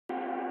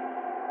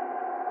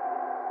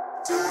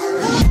Hello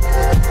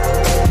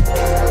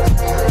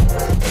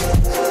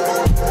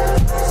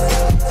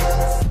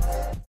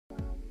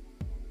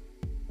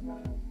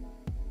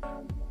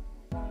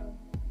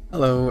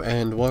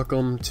and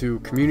welcome to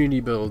Community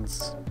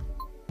Builds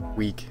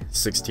Week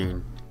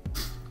 16.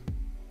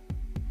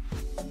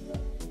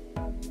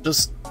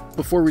 Just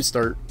before we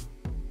start,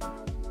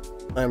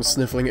 I'm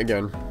sniffling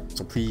again,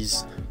 so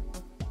please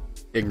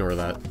ignore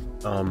that.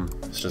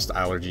 It's just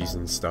allergies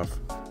and stuff.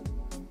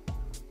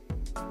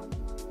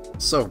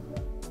 So,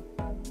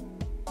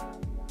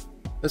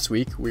 this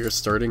week we are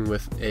starting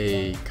with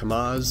a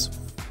Kamaz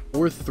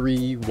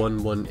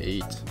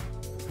 43118,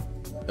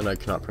 and I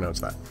cannot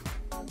pronounce that.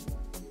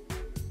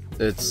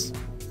 It's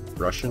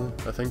Russian,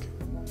 I think.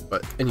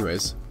 But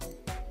anyways.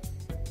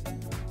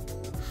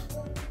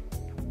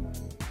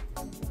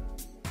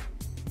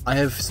 I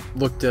have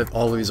looked at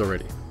all of these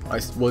already. I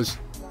spawned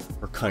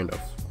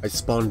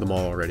them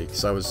all already,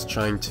 because I was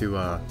trying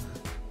to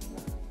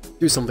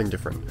do something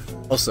different.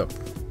 Also,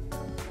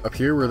 up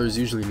here where there's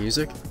usually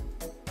music,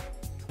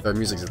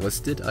 music's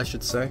listed, I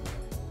should say,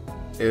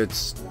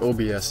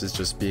 OBS is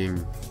just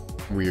being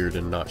weird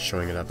and not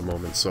showing it at the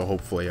moment, so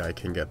hopefully I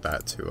can get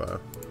that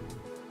to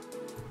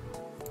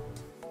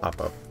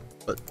pop up.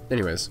 But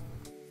anyways,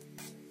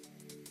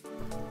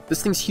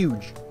 this thing's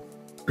huge.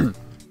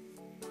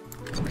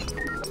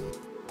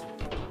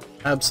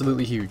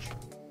 Absolutely huge.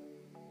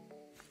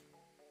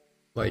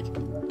 Like,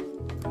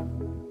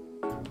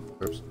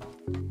 oops.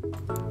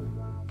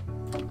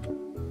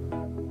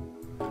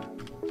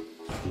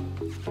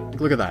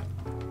 Look at that.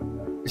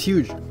 It's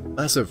huge,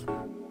 massive,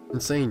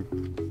 insane.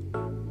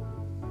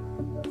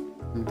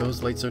 And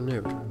those lights are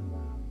new.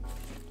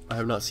 I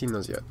have not seen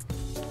those yet.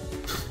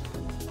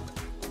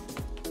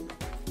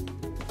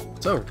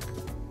 So,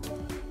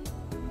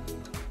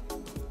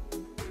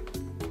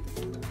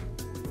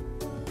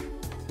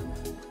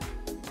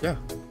 yeah.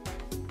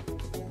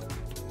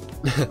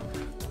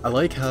 I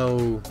like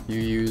how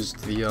you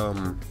used the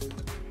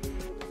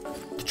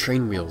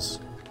train wheels.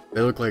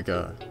 They look like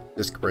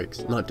disc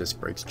brakes, not disc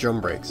brakes,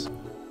 drum brakes.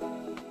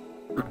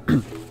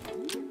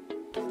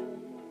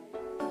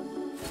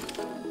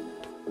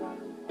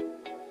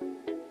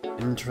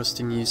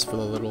 Interesting use for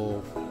the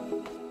little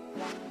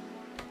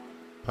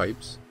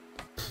pipes.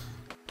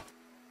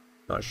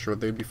 Not sure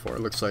what they'd be for. It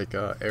looks like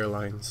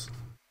airlines.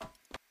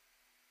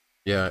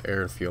 Yeah,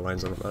 air and fuel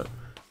lines on that.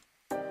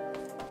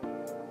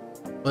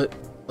 But,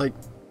 like,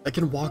 I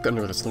can walk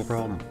under this, no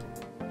problem.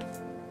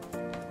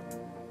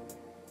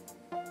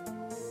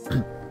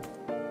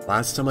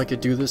 Last time I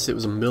could do this, it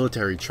was a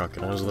military truck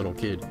and I was a little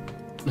kid.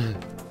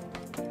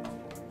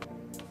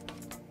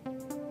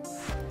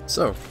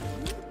 So,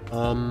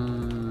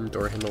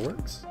 door handle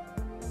works.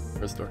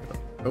 Where's the door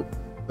handle?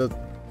 Oh,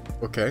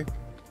 okay.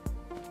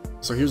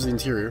 So here's the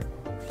interior.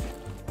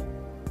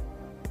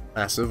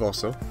 Massive,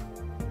 also.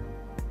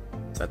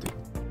 What's that do?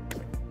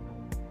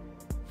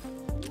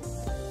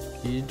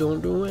 You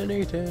don't do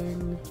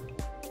anything.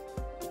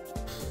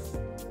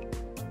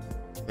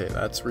 Okay,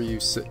 that's where you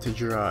sit to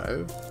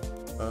drive.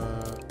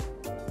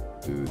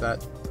 That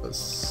does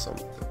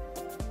something.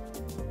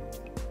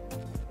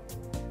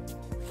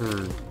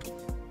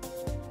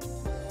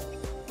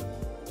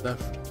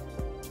 Left.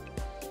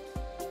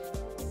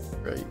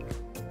 Right.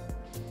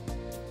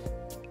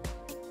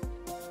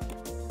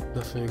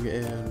 Nothing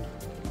and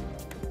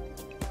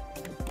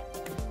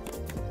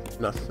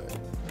nothing.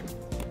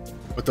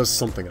 It does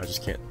something, I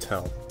just can't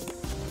tell.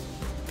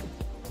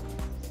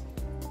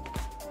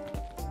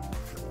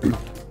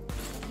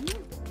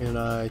 And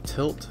I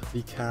tilt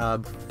the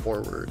cab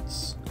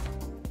forwards.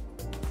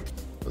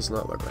 Does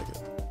not look like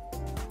it.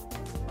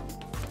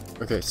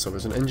 Okay, so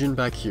there's an engine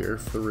back here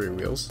for the rear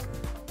wheels.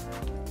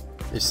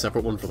 A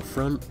separate one for the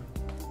front.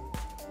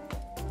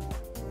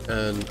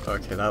 And,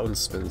 okay, that one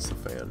spins the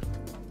fan.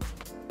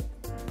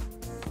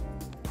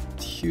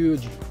 It's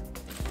huge.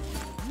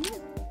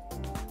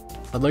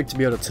 I'd like to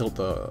be able to tilt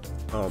the,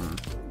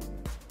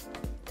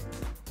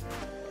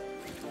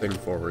 thing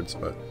forwards,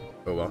 but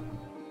oh well.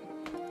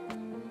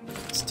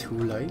 It's two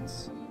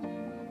lights?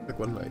 Like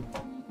one light.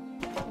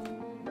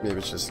 Maybe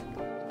it's just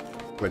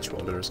glitch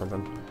welded or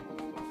something.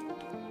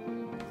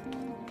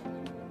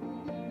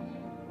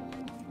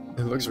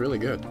 It looks really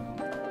good.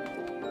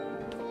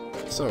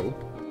 So,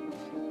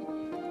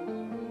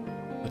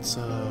 let's,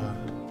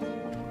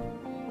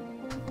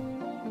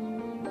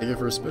 take it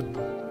for a spin.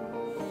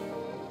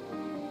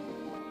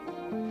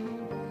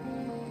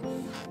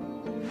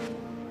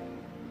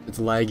 It's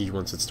laggy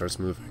once it starts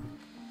moving.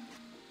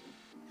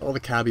 Oh, the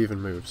cab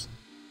even moves.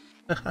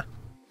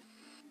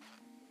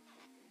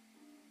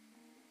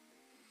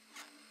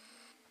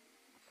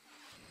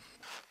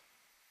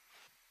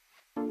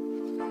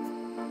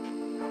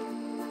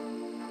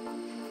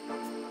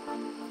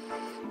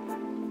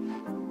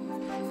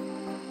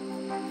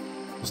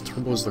 Those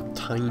turbos look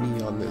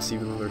tiny on this,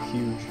 even though they're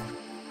huge.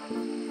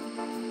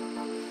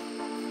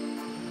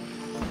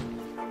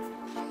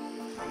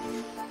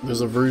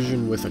 There's a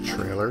version with a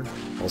trailer,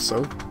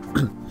 also,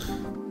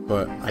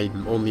 but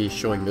I'm only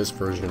showing this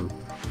version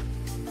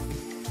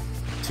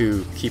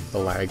to keep the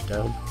lag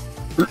down.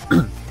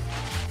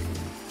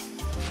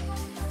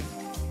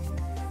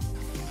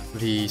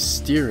 The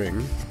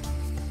steering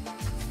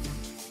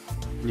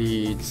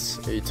needs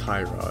a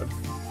tie rod.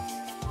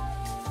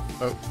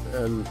 Oh,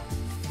 and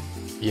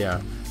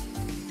yeah,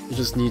 it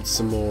just needs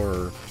some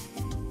more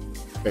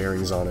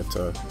bearings on it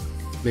to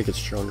make it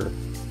stronger.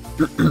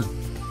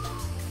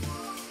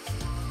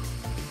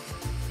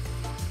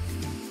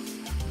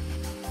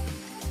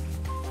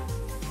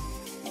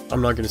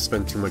 I'm not going to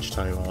spend too much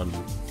time on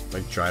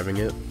like driving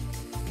it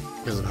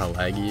because of how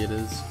laggy it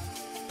is.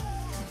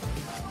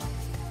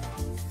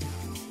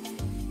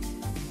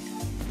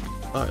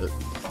 But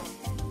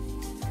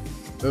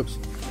oops,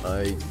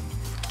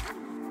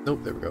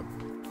 nope, there we go.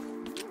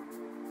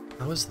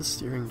 How is the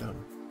steering done?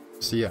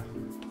 So yeah,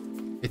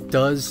 it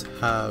does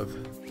have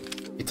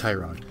a tie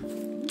rod,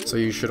 so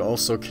you should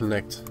also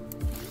connect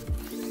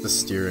the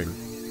steering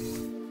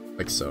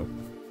like so,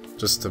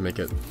 just to make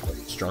it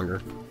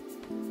stronger.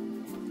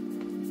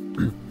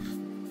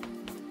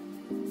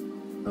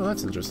 Oh,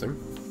 that's interesting.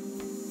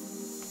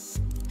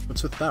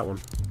 What's with that one?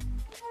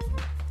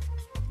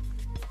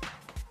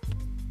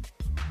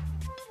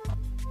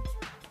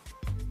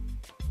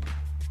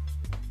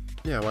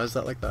 Yeah, why is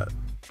that like that?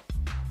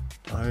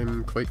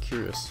 I'm quite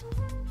curious.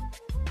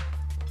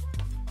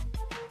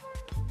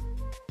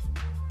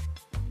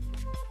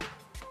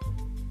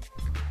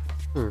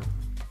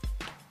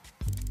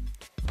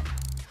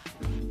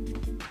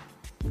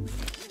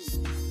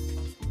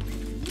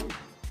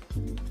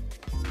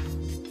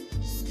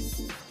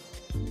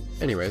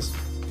 Anyways,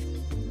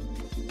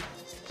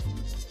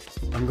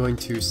 I'm going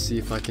to see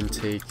if I can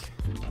take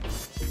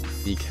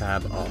the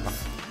cab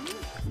off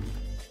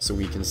so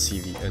we can see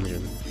the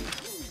engine.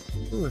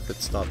 Ooh, if it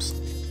stops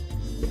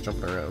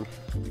jumping around.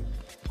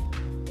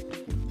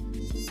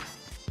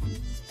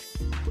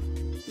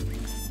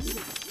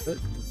 But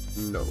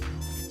no.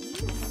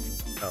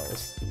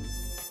 Else.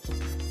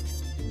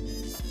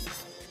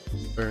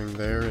 Bearing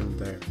there and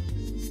there.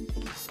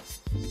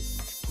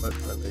 What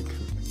are they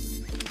connected?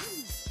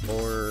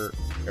 More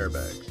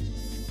airbags.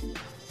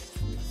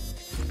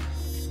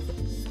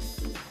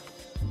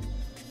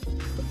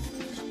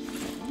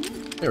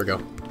 There we go.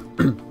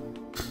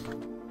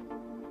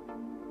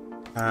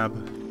 Cab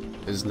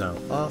is now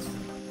off.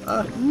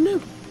 No!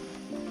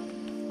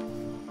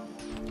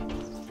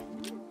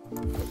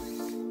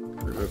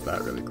 Remove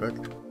that really quick.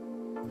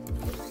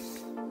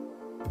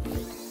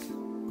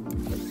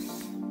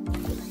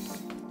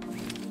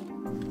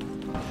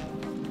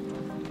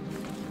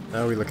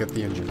 Now we look at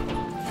the engine.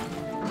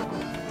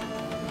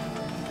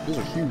 Those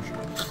are huge.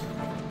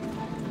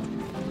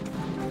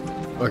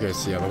 Okay,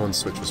 so yeah, the one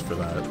switch was for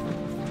that.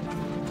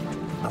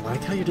 I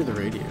like how you did the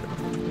radiator.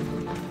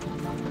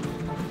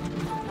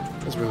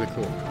 That's really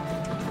cool.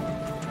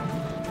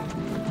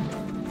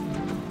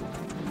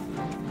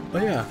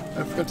 But yeah,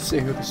 I forgot to say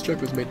who this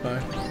truck was made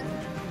by.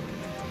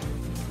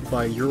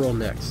 By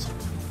Euronext.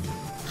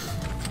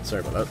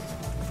 Sorry about that.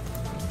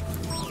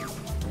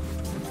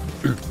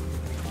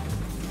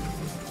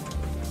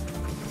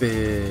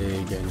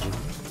 Big engine.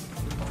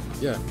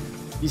 Yeah,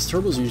 these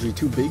turbos are usually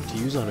too big to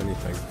use on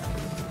anything,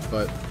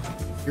 but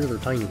here they're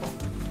tiny.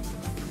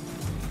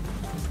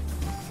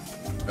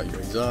 Got your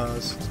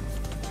exhaust,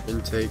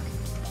 intake.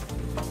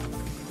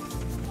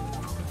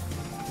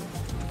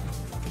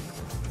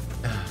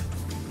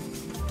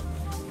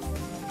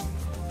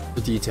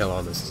 The detail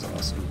on this is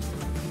awesome.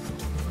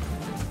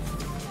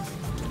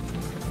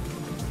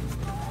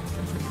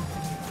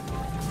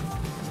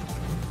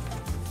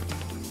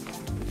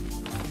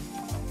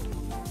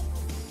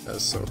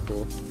 That's so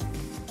cool.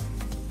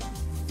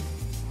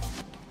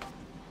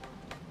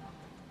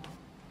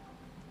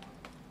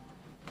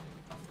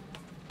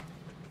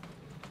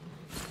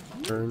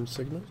 Turn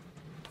signal?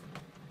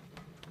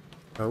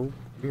 Oh,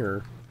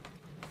 mirror.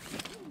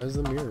 How does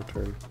the mirror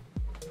turn?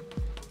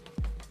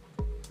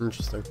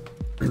 Interesting.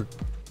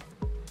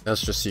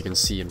 That's just so you can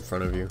see in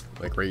front of you,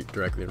 like right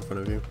directly in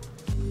front of you.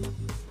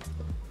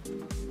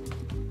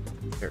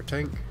 Air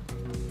tank.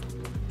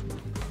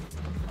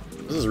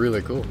 This is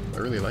really cool. I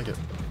really like it.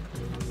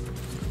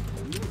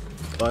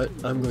 But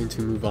I'm going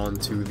to move on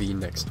to the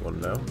next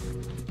one now.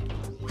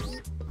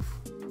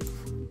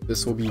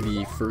 This will be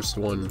the first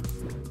one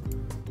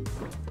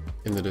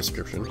in the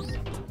description.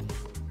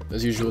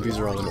 As usual, these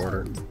are all in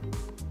order.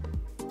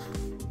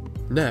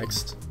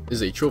 Next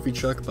is a trophy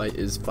truck by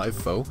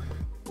Is5Fo.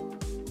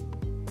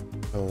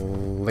 The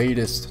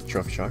latest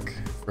trophy truck.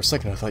 For a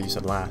second I thought you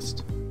said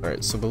last.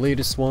 Alright, so the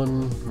latest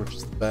one, which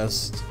is the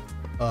best.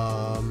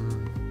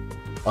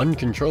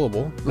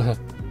 Uncontrollable.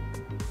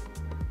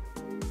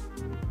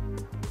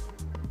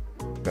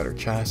 Better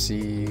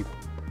chassis,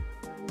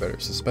 better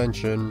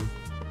suspension,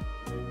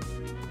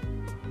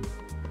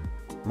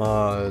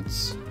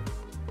 mods.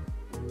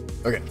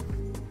 Okay.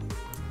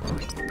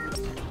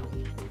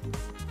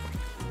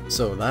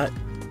 So that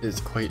is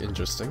quite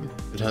interesting.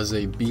 It has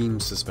a beam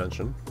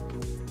suspension.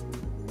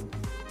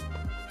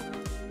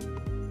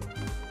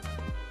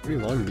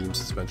 Pretty long beam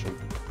suspension.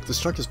 This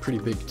truck is pretty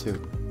big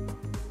too.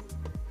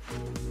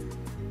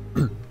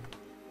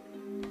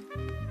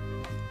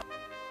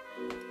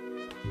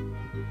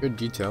 Good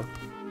detail.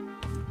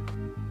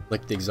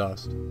 Like the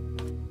exhaust.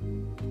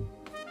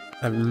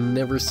 I've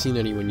never seen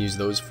anyone use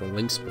those for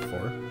links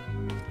before.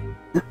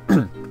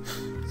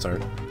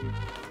 Sorry.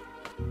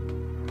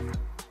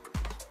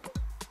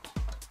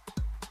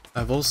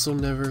 I've also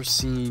never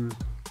seen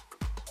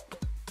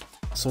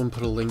someone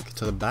put a link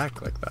to the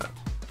back like that.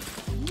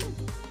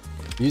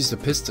 Use the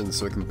piston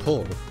so it can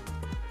pull.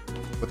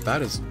 But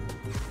that is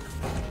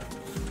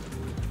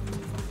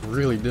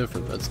really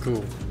different. That's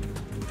cool.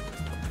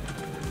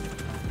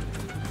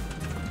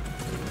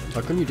 How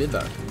come you did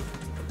that?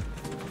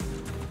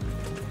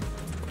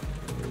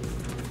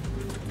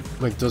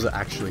 Like, does it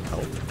actually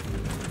help?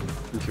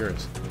 I'm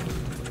curious.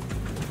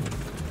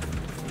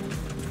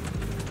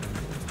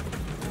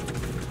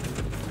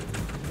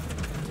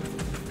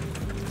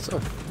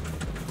 So,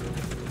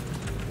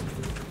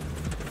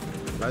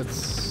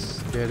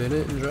 let's get in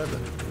it and drive it.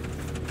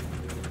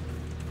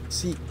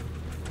 See.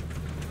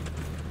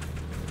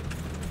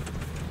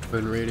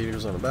 Putting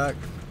radiators on the back.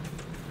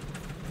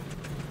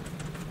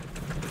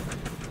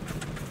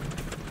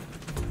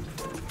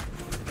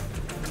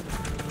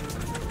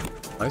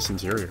 Nice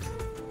interior.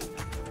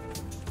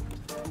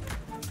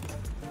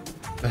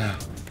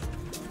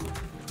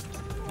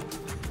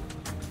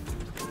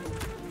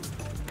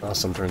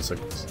 Awesome turn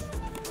signals.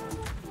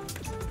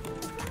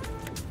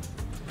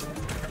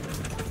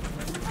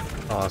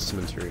 Awesome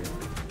interior.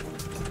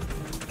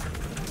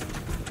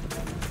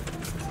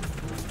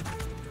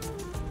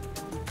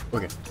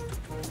 Okay.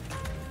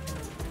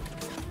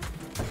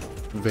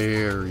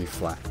 Very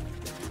flat.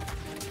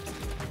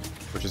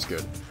 Which is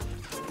good.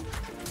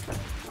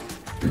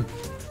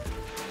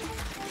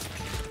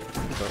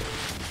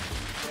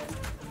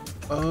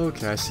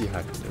 Okay, I see how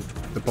you did.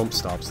 The bump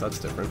stops, that's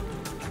different.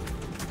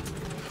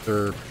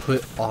 They're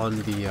put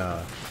on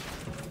the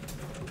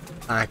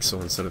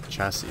axle instead of the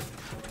chassis. Is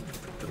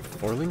it a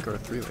 4-link or a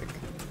 3-link?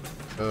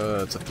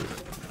 It's a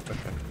 3-link.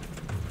 Okay.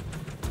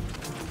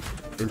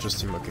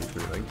 Interesting looking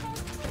 3-link.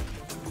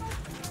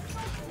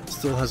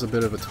 Still has a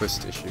bit of a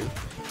twist issue,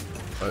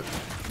 but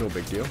no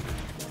big deal.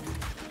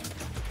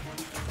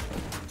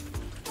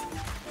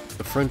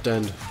 The front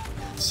end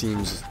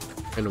seems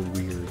kind of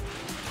weird.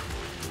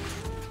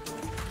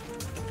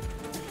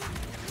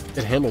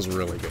 It handles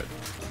really good.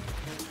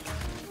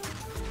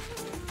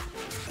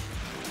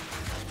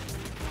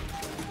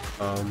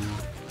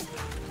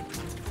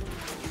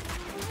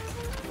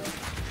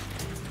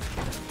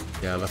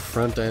 Yeah, the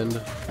front end,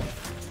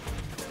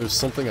 there's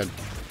something I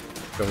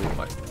don't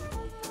like.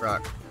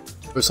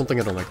 There's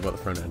something I don't like about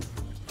the front end.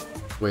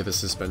 The way the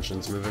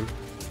suspension's moving.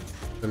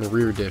 And the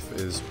rear diff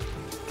is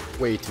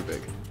way too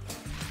big.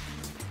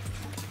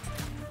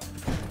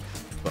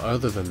 But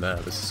other than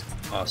that, this is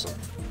awesome.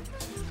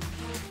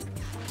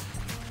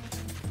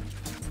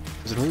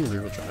 Is it only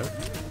rear-wheel drive?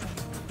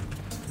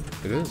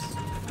 It is.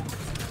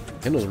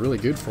 Handles really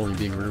good for only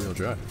being rear-wheel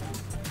drive.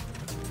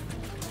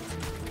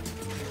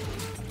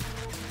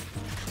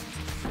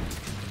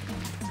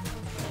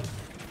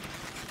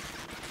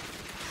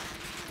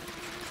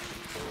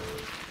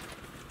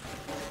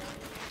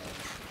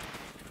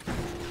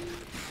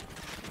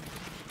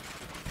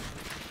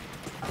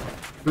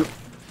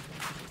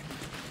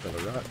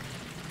 Another rock.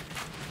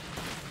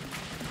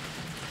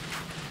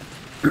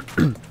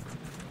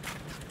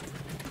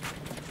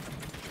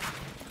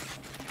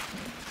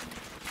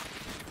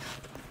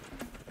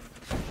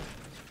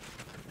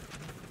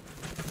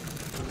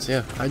 So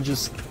yeah, I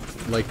just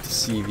like to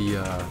see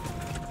the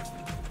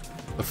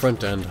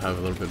front end have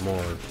a little bit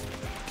more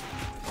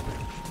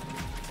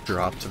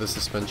drop to the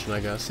suspension, I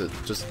guess. It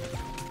just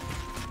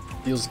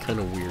feels kind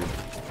of weird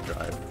to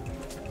drive.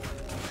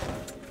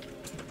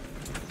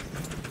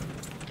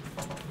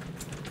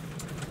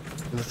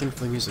 And the thing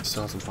for the music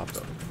still hasn't popped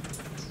up.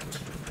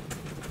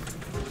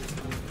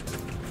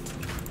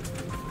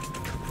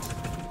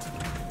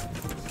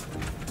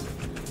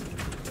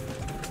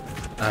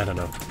 I don't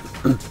know.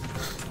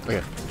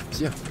 Okay,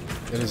 so yeah,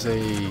 it is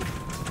a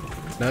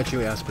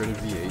naturally aspirated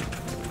V8.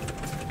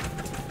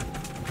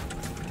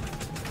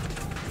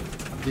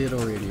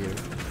 Ditto radiator.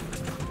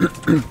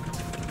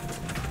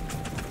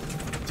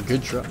 It's a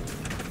good truck.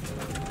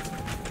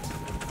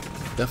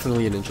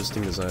 Definitely an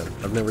interesting design.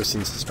 I've never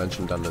seen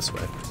suspension done this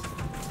way.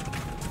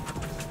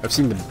 I've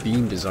seen the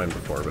beam design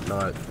before, but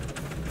not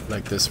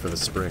like this for the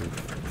spring.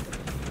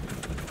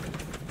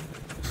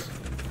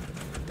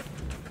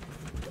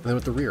 And then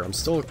with the rear, I'm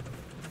still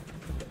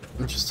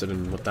interested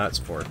in what that's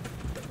for. And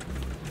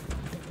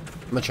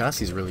the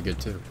chassis is really good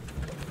too.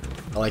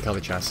 I like how the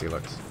chassis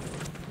looks.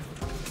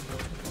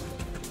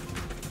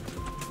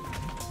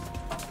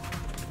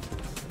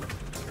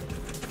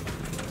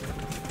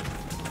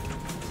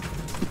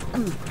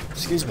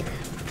 Excuse me.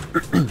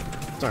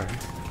 Sorry.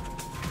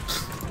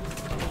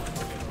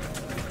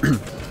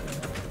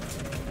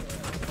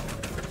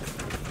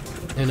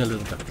 And a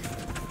little duck.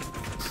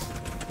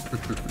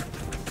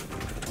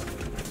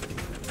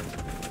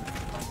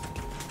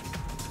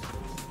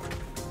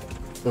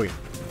 Oh yeah.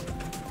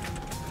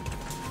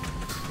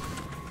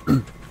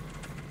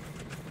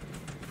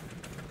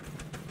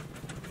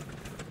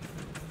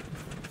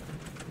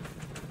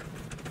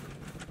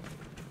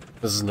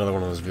 This is another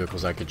one of those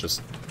vehicles I could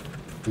just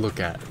look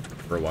at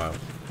for a while.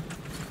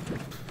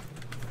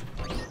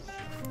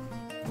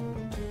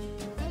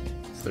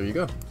 So there you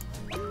go.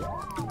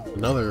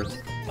 Another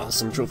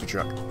awesome trophy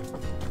truck.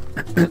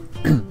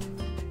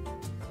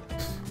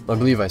 I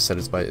believe I said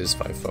it's by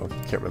is5fo.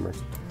 Can't remember.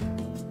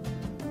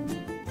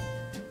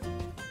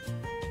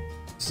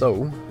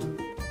 So,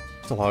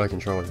 it's a lot of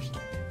controllers.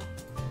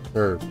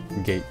 Or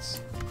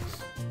gates.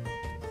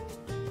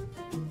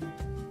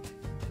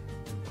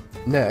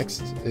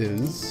 Next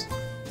is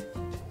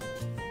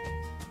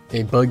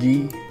a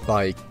buggy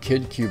by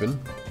Kid Cuban,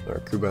 or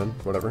Cuban,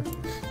 whatever,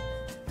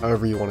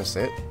 however you want to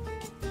say it.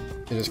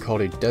 It is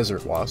called a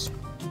Desert Wasp.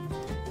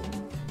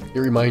 It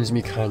reminds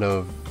me kind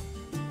of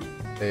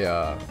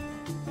a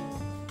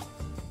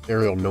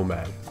aerial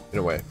nomad in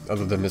a way,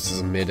 other than this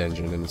is a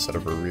mid-engine instead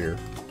of a rear.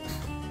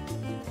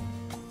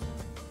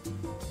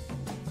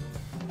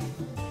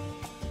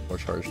 Or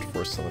charged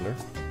 4-cylinder.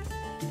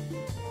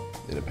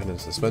 Independent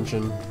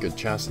suspension, good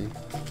chassis.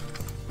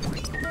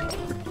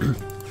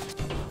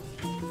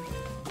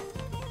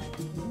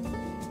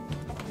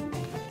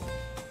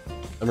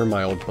 I remember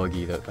my old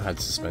buggy that had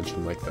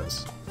suspension like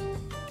this.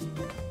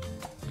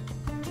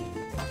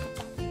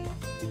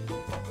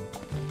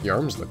 The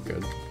arms look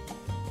good.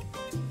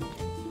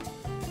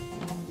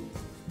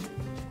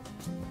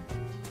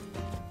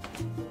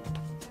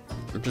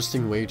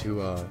 Interesting way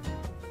to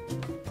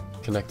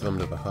connect them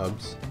to the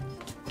hubs.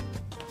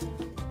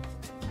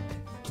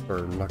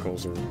 Or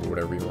knuckles, or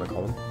whatever you want to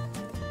call them.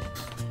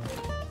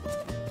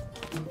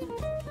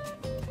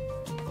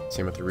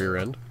 Same with the rear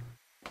end.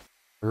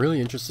 I'm really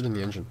interested in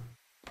the engine.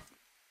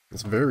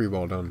 It's very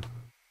well done.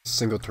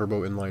 Single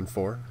turbo inline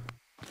 4.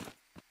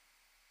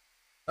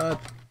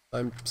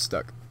 I'm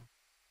stuck.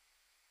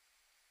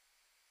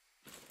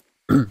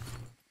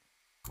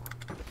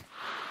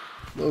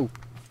 Whoa.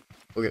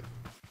 Okay.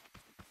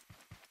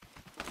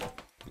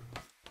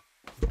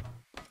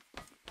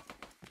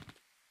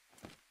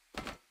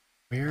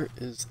 Where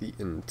is the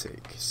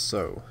intake?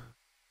 So,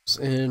 it's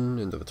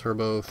into the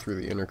turbo,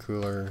 through the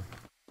intercooler.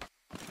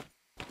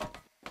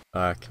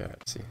 Okay,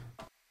 let's see.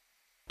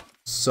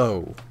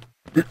 So,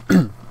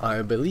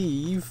 I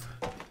believe,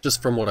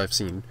 just from what I've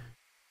seen,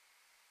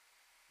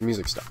 the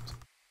music stopped.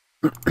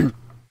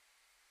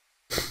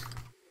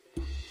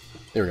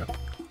 There we go.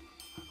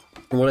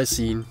 From what I've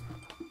seen,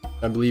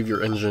 I believe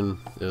your engine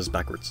is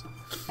backwards.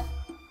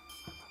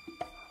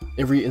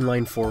 Every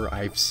inline 4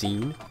 I've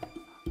seen,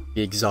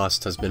 the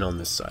exhaust has been on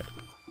this side.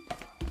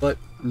 But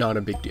not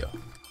a big deal.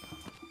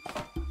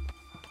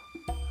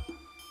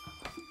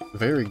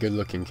 Very good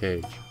looking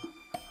cage.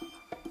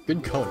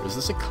 Good color. Is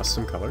this a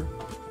custom color?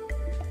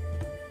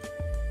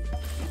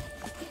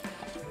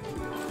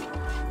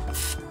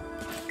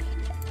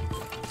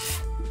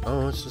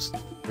 Oh, it's just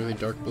really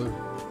dark blue.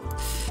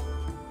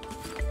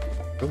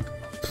 Oh,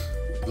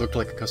 it looked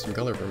like a custom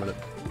color for a minute.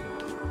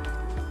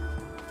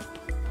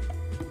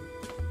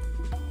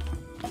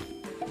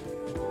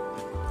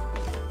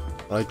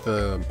 I like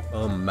the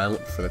mount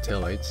for the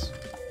taillights.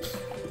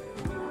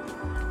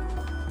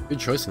 Good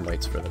choice in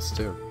lights for this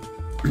too.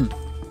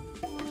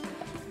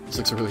 This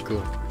looks really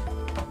cool.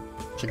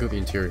 Check out the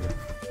interior.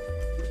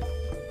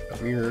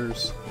 Got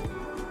mirrors.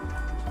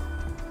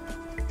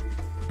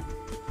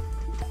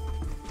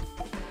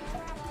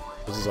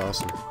 This is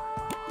awesome.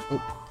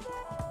 Oh.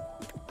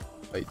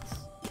 Lights.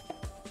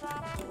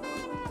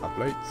 Top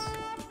lights.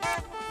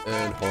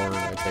 And horn,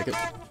 I take it.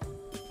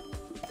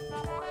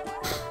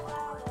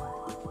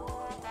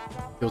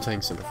 Fuel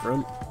tanks in the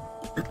front.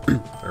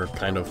 Or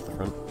kind of the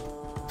front.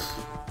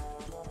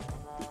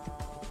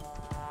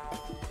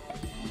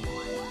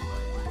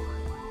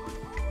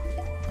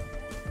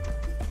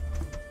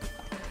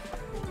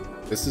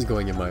 This is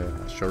going in my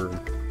showroom.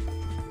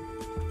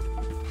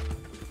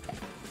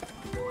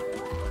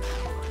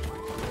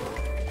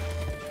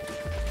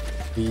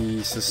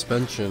 The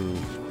suspension,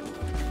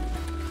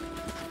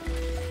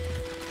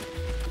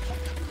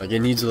 like,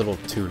 it needs a little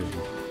tuning,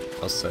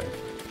 I'll say.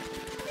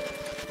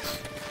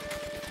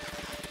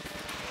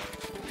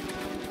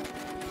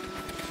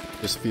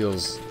 Just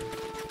feels,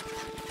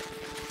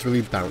 it's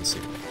really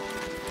bouncy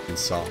and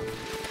soft.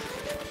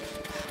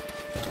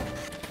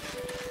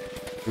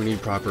 We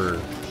need proper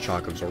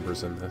shock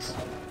absorbers in this.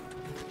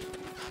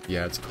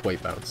 Yeah, it's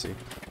quite bouncy.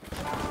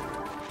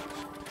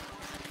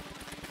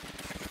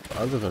 But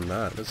other than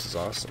that, this is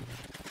awesome.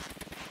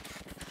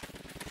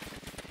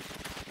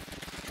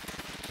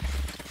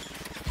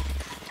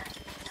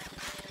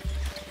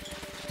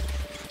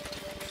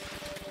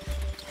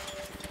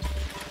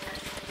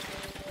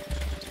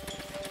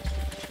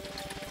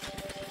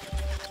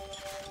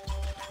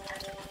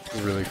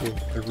 It's really cool.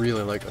 I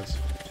really like this.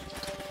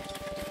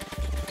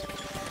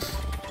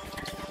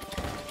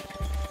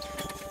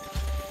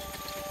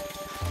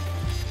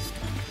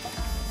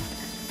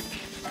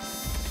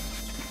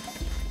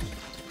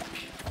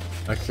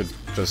 I could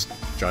just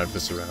drive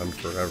this around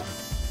forever.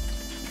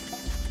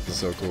 This is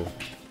so cool.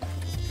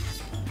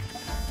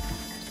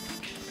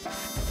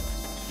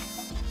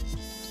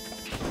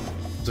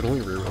 Is it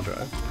only rear-wheel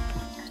drive?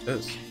 It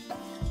is.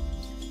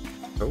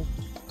 Oh.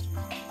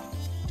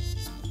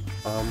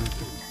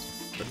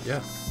 But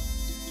yeah.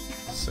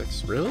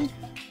 6. Really?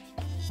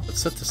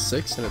 It's set to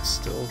 6 and it's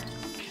still...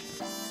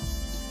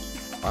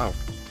 Wow.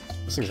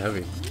 This thing's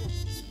heavy.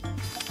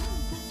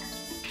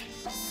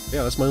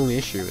 Yeah, that's my only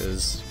issue,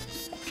 is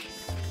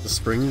the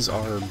springs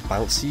are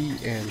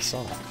bouncy and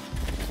soft.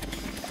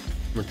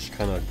 Which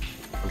kind of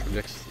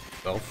contradicts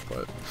itself,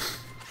 but...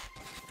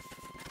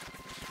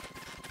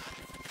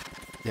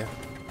 yeah.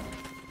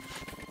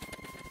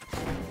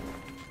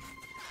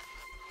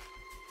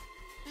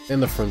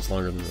 And the front's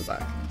longer than the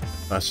back.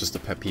 That's just a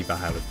pet peeve I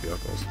have with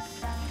vehicles.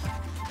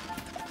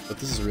 But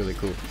this is really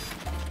cool.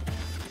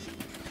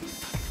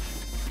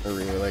 I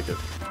really like it.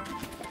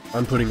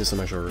 I'm putting this in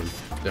my showroom,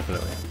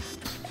 definitely.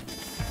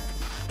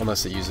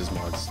 Unless it uses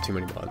mods, too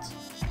many mods.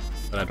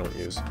 That I don't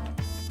use.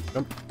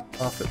 Jump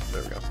off it,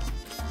 there we go.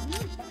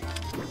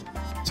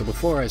 So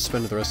before I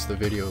spend the rest of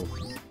the video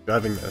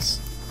driving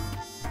this,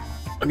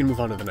 I'm gonna move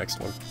on to the next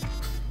one.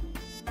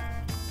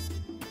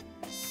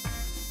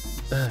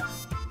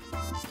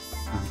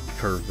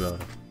 Curve the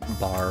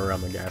bar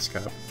around the gas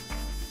cap.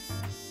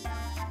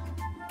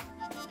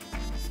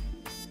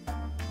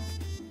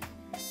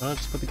 I'll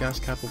just put the gas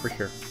cap over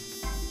here.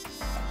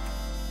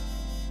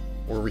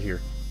 Or over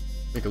here.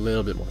 Make a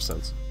little bit more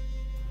sense.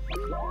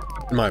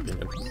 In my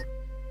opinion.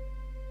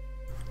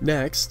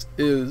 Next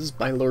is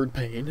by Lord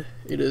Payne.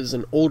 It is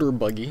an older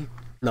buggy.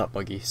 Not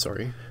buggy,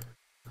 sorry.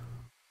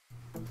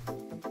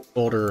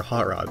 Older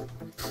hot rod.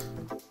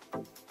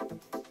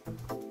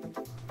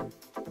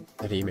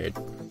 That he made.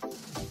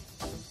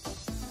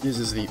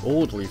 Uses the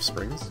old leaf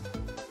springs.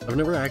 I've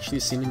never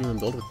actually seen anyone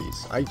build with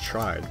these. I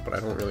tried, but I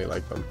don't really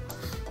like them.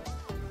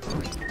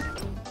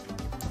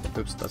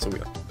 Oops, that's a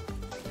wheel.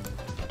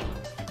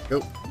 Go.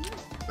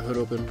 The hood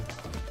open.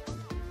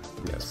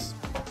 Yes.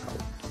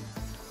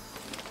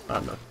 I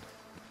don't know.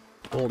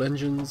 Old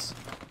engines.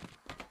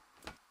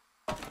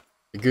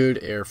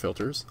 Good air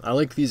filters. I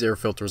like these air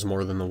filters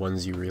more than the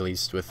ones you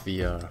released with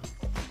the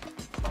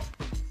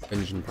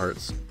engine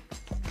parts.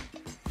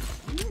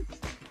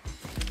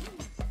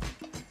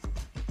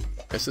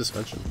 Nice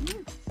suspension.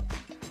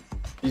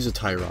 Use a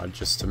tie rod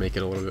just to make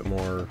it a little bit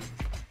more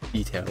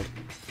detailed.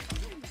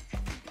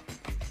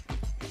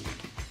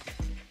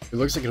 It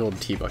looks like an old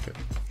tea bucket.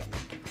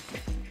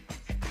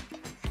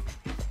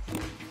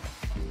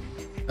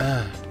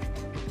 Ah.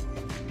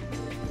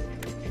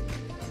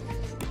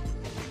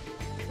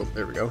 Oh,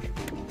 there we go.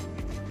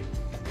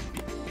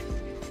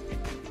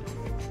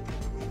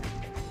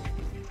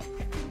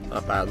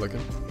 Not bad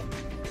looking.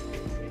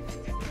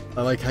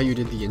 I like how you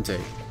did the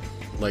intake.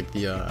 Like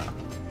the,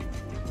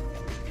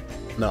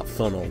 not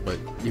funnel, but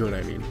you know what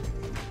I mean.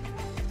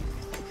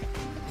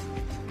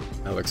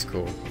 That looks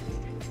cool.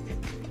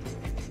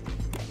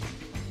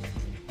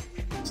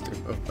 Let's do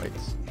both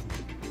lights.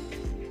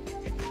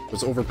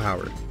 It's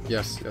overpowered.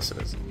 Yes, yes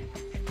it is.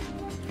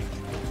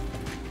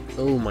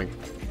 Oh my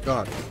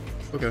god.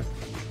 Okay.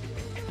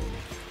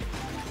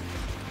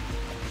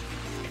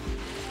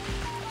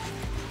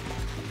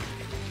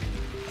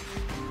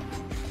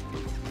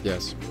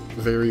 Yes,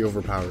 very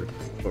overpowered,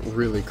 but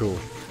really cool.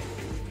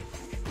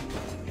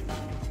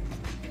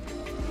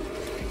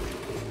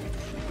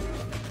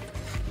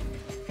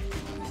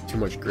 Too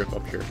much grip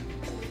up here.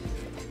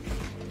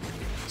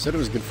 Said it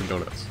was good for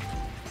donuts.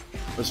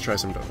 Let's try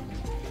some donuts.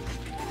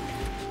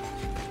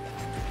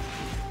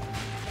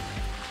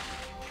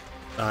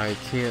 I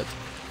can't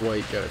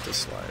quite get it to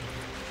slide.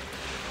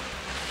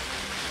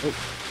 Oh,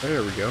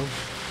 there we go.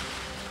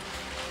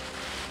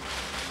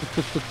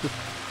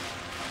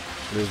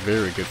 It is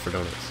very good for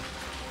donuts.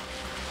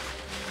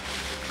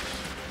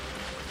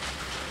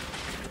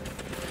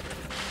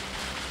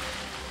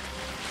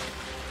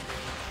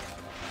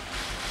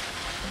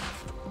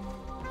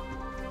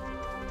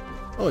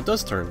 Oh, it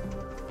does turn.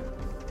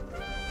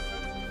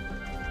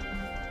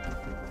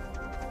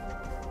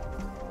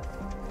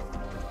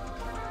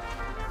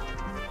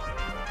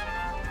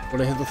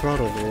 When I hit the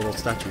throttle, the little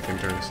statue thing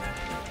turns.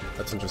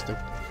 That's interesting.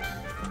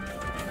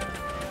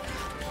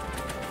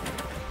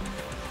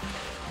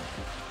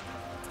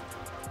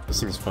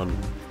 This thing's fun.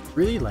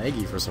 Really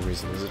laggy for some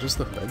reason. Is it just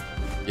the hood?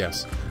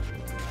 Yes.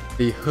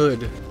 The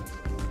hood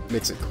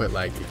makes it quite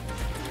laggy.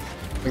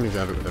 I'm gonna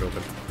drive it with it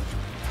open.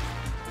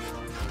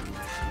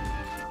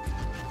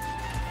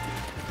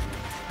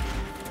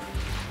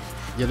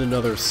 Yet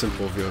another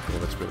simple vehicle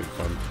that's really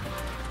fun.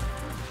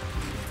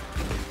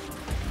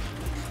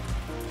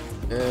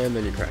 And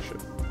then you crash it.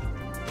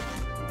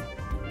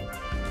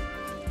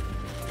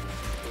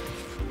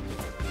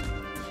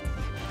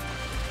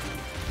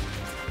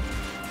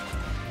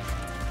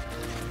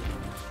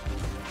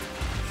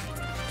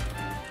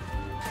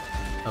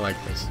 I like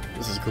this.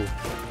 This is cool.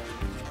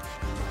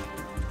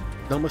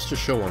 Not much to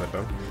show on it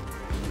though.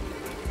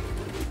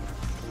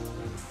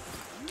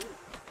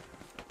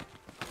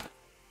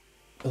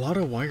 A lot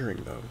of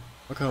wiring though.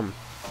 How come?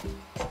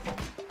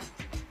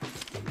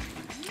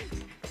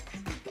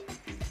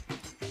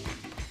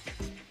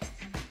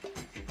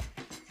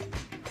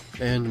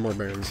 And more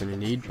bearings than you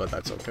need, but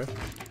that's okay.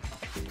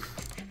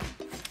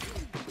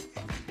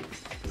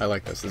 I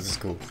like this. This is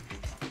cool.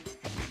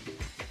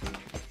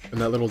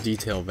 And that little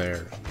detail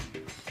there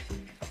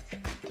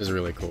is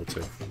really cool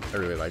too. I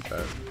really like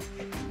that.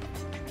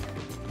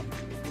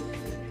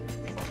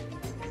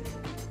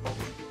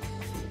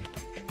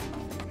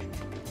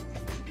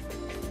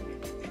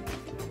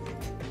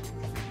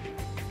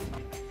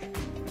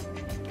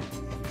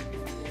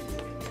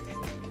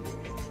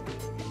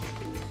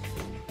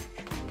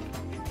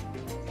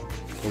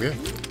 Okay.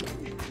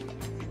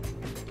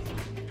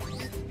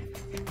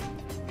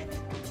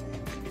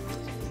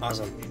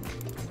 Awesome.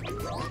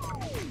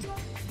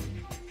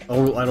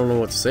 Oh, I don't know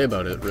what to say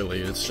about it,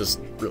 really. It's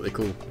just really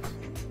cool.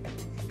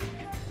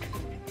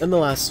 And the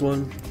last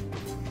one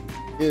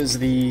is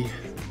the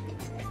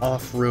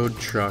off-road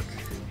truck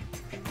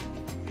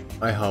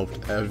I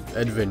helped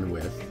Edvin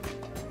with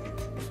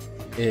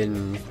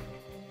in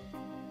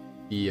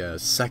the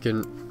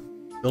second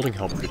building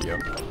help video.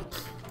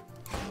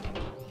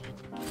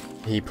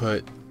 He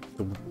put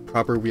the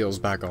proper wheels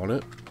back on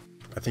it.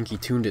 I think he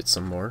tuned it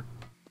some more.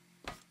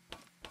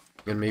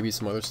 And maybe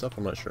some other stuff,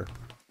 I'm not sure.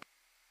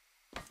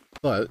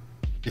 But,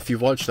 if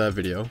you've watched that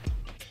video,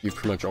 you've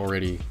pretty much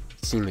already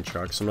seen the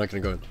truck, so I'm not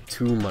going to go into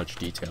too much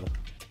detail.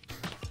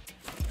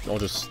 I'll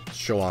just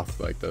show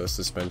off, like, the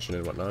suspension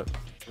and whatnot.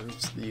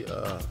 Where's the,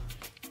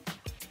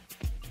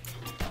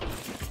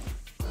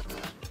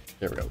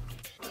 There we go.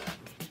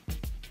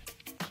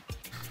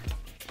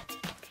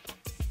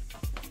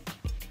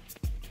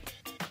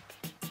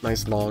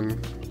 Nice long,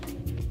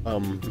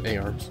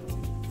 A-arms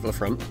for the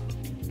front.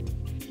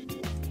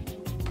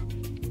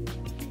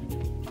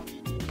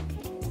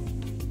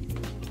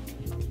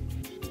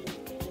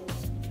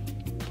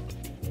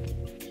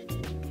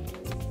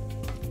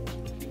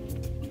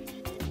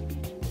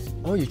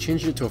 Oh, you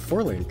changed it to a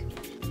 4-link.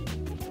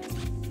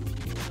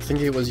 I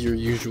think it was your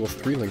usual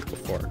 3-link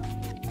before.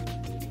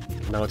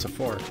 Now it's a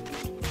 4.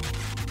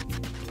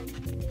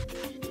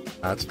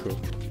 That's cool.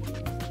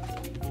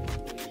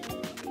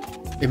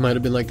 It might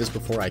have been like this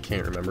before, I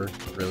can't remember,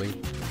 really.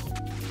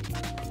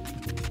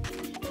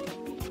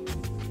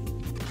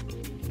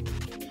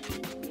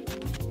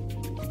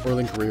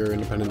 Four-link rear,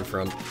 independent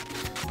front.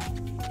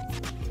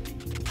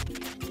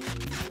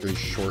 Really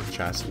short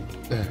chassis.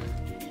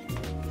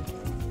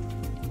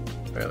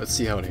 Alright, let's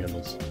see how it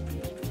handles.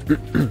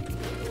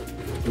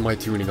 My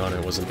tuning on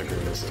it wasn't the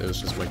greatest, it was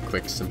just my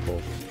quick,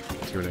 simple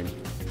tuning.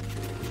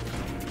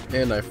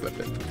 And I flipped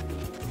it.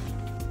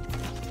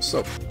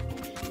 So,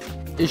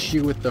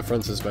 issue with the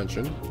front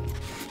suspension.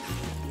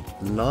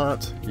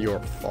 Not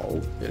your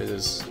fault, it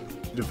is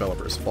the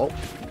developer's fault.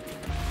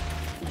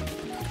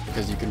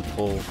 Because you can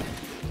pull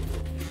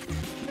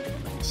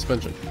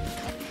suspension.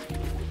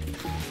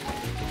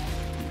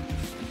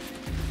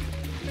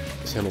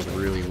 This handles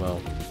really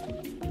well.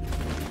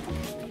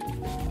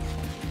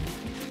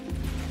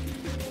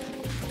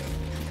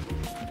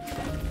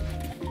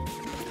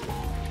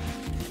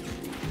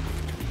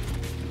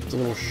 It's a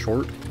little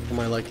short for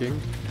my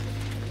liking,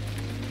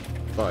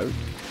 but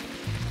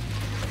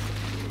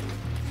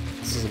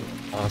this is an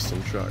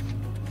awesome truck.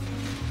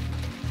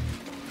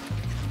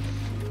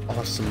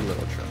 Awesome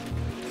little truck.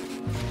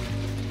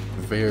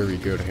 Very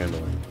good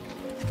handling.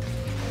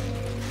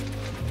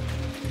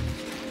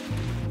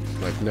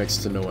 Like next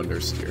to no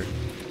understeer.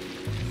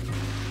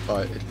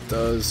 But it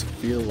does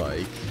feel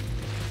like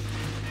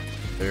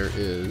there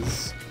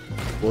is,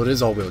 well, it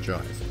is all-wheel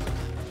drive.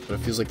 But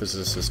it feels like there's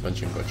a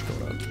suspension glitch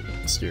going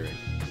on. Steering.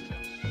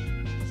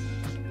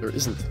 There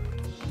isn't.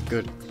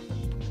 Good.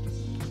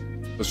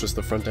 It's just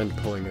the front end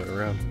pulling it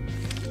around.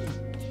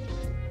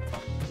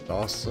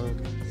 Awesome.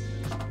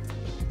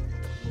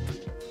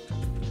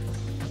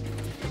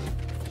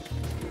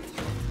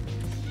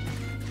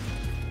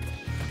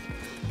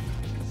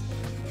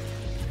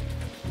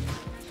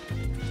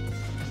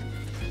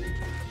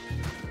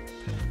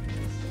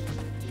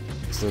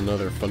 This is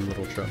another fun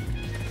little truck.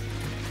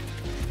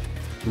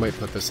 I might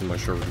put this in my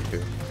showroom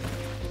too.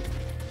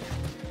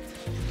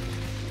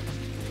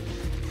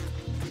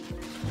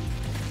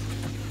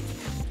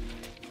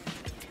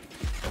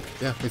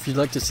 Yeah, if you'd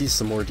like to see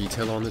some more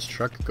detail on this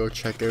truck, go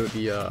check out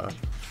the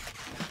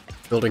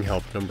Building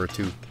Help number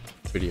 2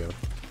 video.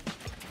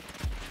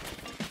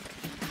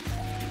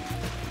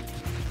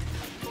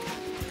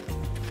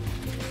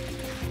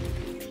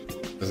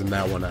 Because in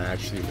that one I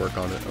actually work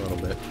on it a little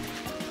bit.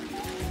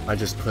 I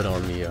just put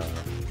on the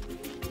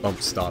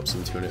bump stops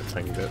and tune it a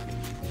tiny bit.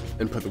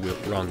 And put the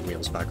wrong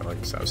wheels back on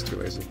because I was too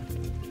lazy.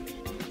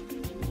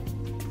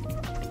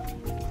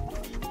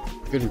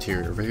 Good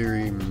interior,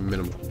 very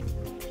minimal.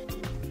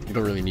 You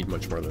don't really need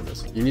much more than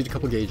this. You need a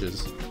couple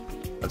gauges.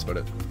 That's about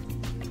it.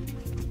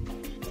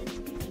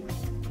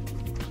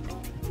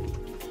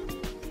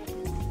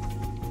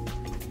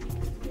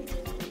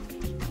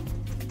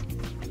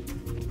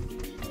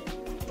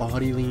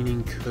 Body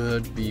leaning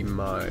could be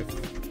my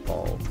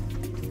fault.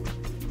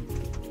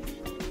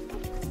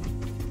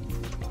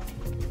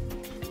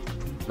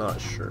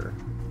 Not sure.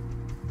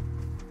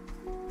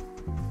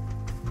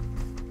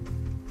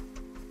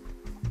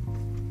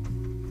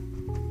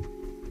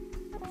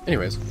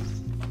 Anyways,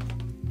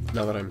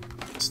 now that I'm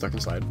stuck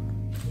inside,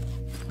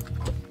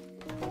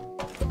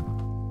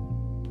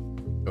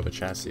 the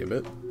chassis a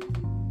bit.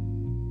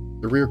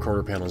 The rear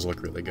quarter panels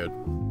look really good.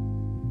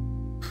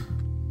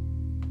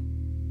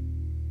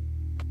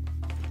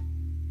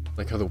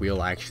 Like how the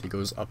wheel actually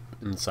goes up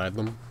inside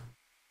them.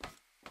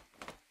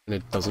 And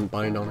it doesn't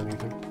bind on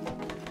anything.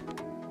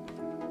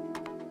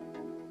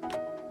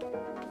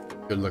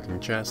 Good looking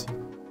chassis.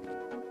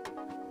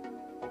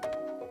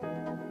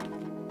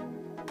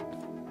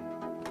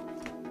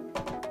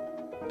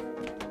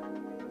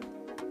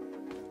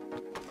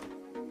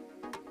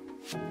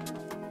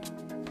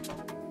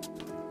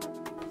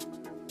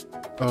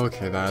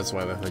 Okay, that's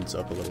why the hood's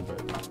up a little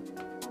bit.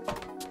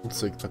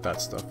 Let's like put that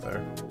stuff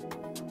there.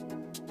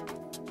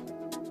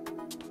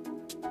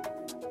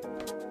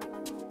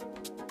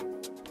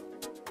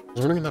 I was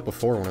wondering that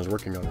before when I was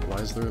working on it. Why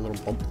is there a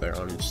little bump there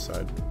on each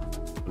side?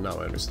 But now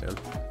I understand.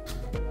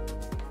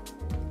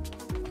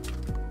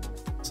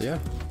 So yeah,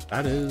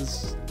 that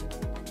is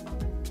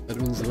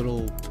Edwin's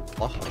little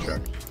Baja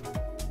truck.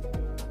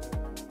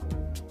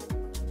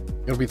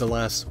 It'll be the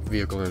last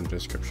vehicle in the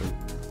description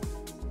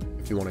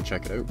if you want to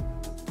check it out.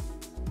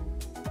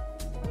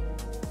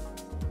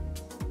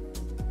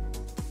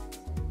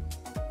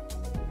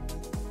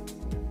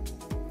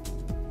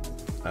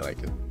 I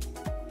like it.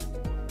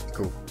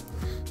 Cool.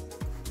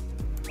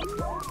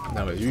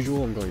 Now, as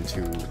usual, I'm going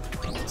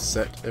to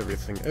set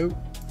everything out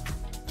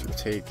to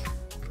take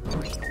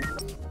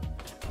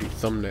the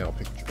thumbnail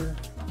picture.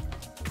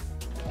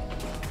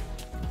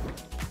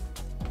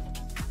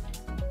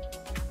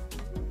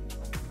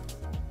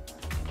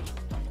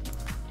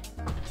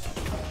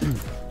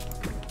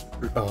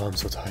 Oh, I'm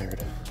so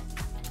tired.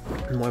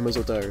 Why am I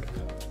so tired?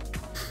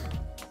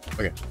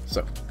 Okay,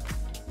 so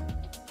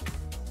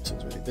this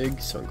one's really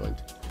big, so I'm going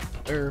to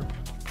there.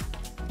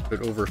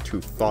 Put it over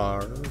too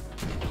far.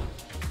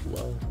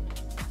 Well,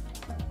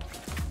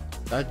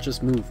 that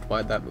just moved.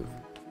 Why'd that move?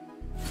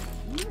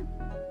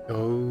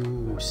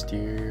 Oh,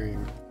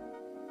 steering.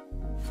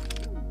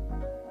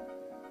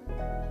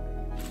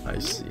 I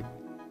see.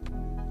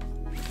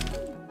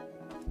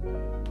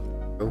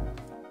 Oh.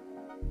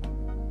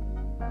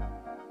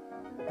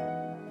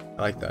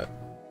 I like that.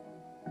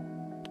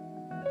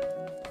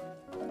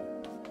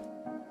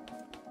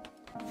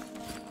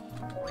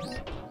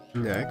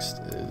 Next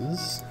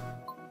is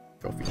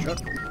trophy truck.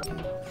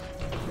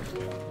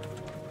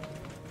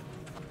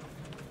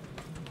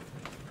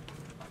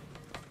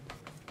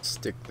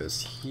 Stick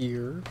this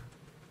here.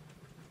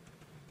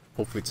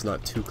 Hopefully it's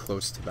not too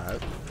close to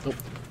that. Nope.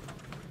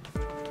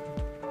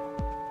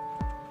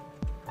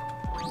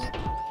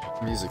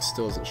 Music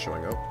still isn't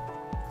showing up.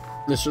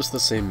 It's just the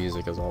same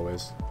music as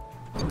always.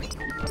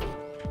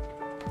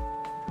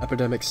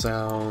 Epidemic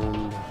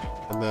sound,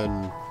 and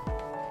then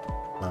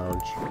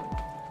lounge.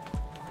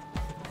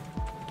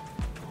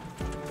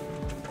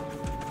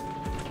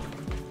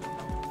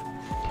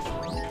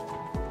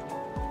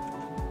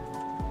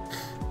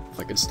 If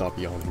I could stop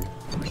yawning.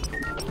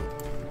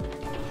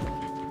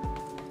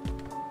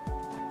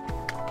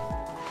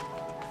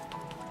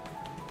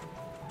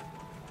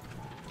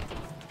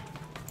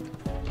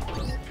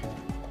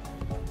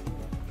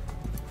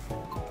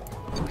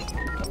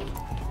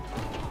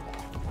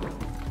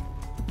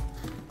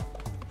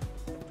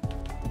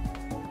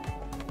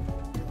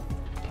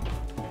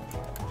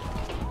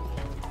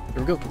 Here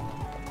we go.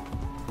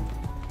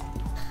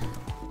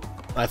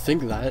 I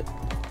think that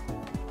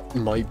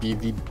might be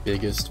the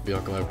biggest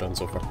vehicle I've done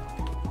so far.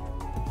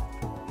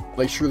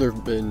 Like, sure, there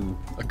have been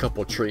a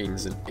couple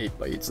trains and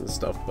 8x8s and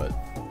stuff, but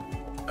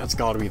that's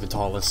gotta be the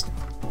tallest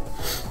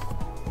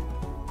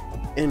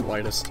and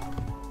widest.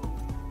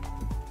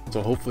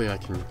 So hopefully I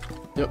can,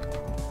 yep,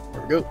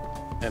 there we go.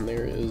 And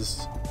there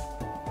is,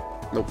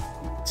 nope,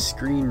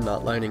 screen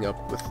not lining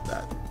up with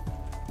that.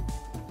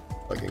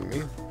 Bugging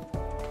me.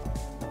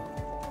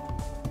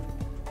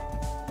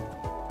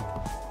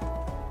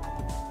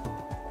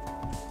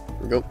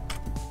 There we go.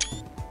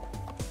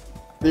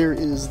 There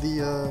is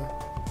the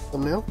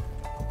thumbnail.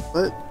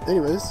 But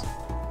anyways,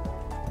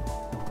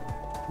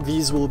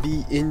 these will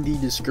be in the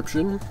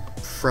description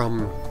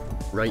from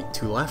right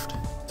to left,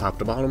 top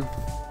to bottom.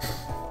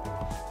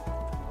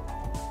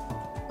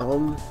 I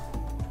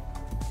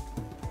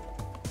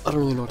don't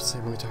really know what to say,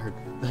 I'm really tired.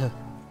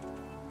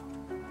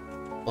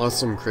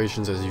 Awesome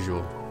creations as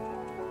usual.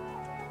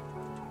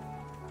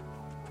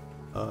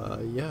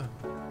 Yeah.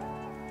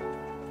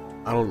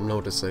 I don't know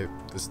what to say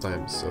this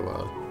time,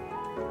 so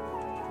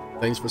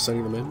thanks for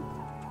sending them in.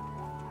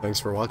 Thanks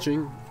for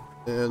watching,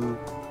 and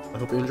I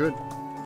hope you enjoyed.